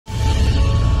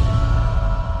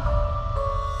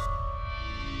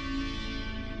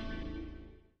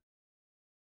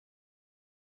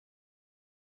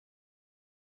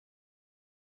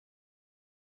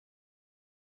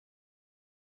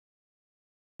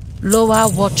Loa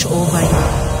watch over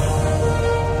you.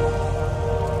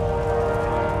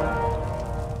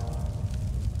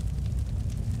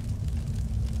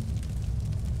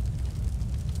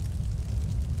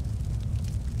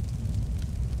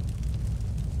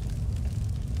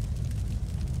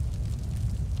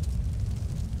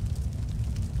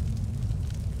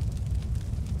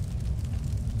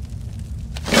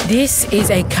 This is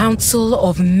a council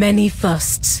of many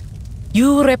firsts.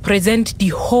 You represent the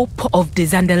hope of the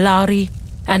Zandalari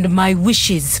and my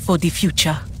wishes for the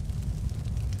future.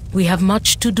 We have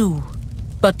much to do,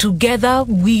 but together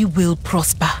we will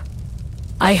prosper.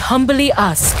 I humbly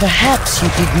ask... Perhaps you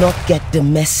did not get the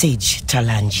message,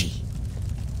 Talanji.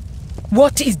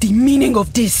 What is the meaning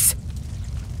of this?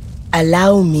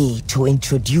 Allow me to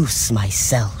introduce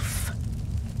myself.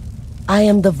 I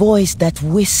am the voice that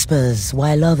whispers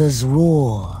while others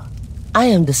roar. I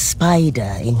am the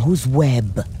spider in whose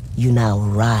web you now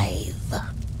writhe.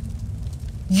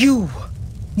 You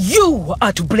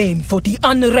are to blame for the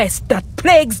unrest that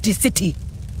plagues the city.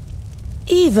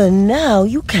 Even now,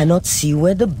 you cannot see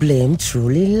where the blame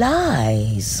truly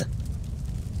lies.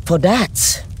 For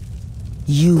that,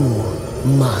 you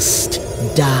must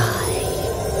die.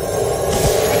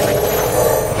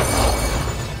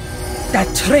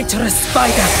 That traitorous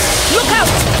spider! Look out!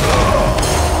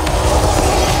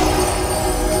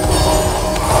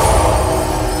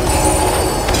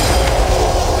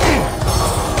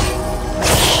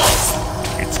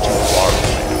 It's too far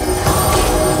away.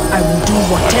 I will do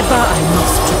whatever I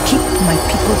must to keep my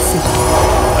people safe.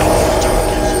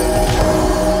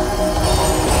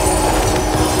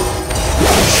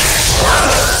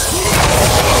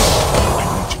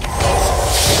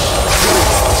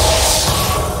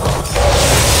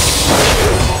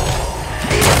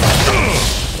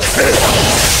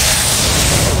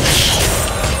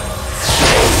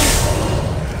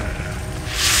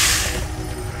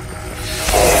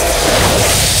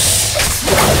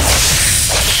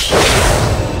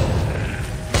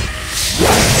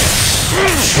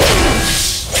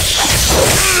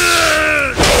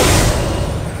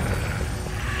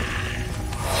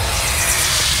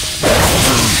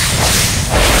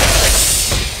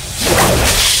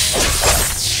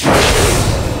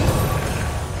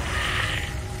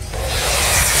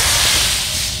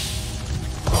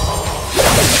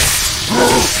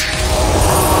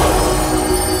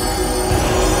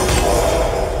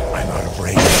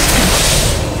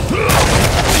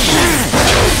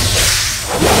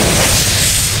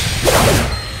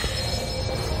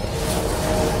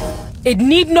 It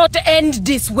need not end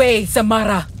this way,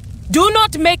 Samara. Do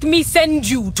not make me send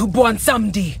you to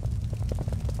Bwansamdi.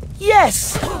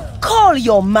 Yes, call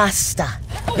your master.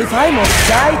 If I must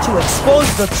die to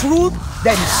expose the truth,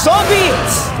 then so be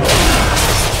it!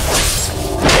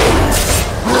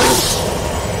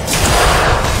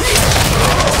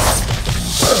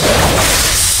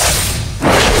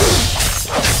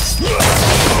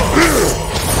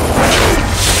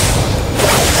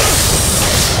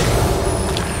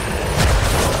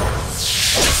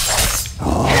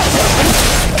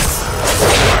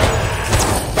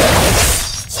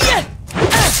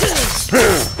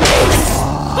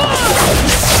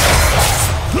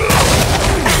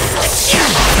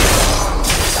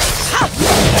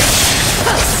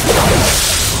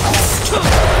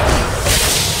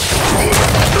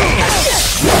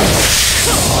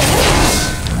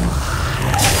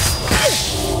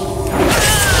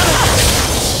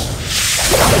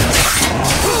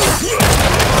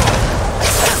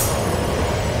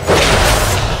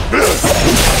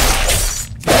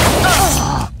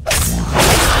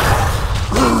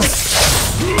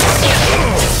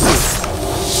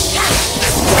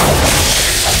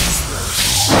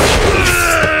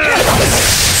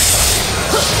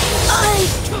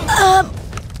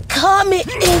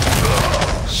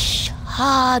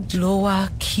 Loa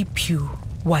keep you,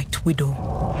 White Widow.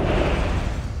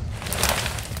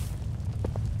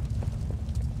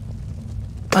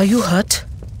 Are you hurt?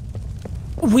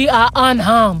 We are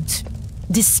unharmed,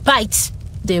 despite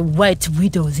the White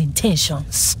Widow's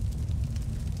intentions.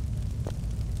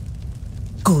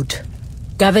 Good.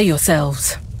 Gather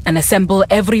yourselves and assemble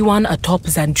everyone atop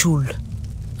Zanchul.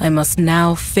 I must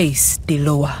now face the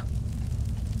Loa.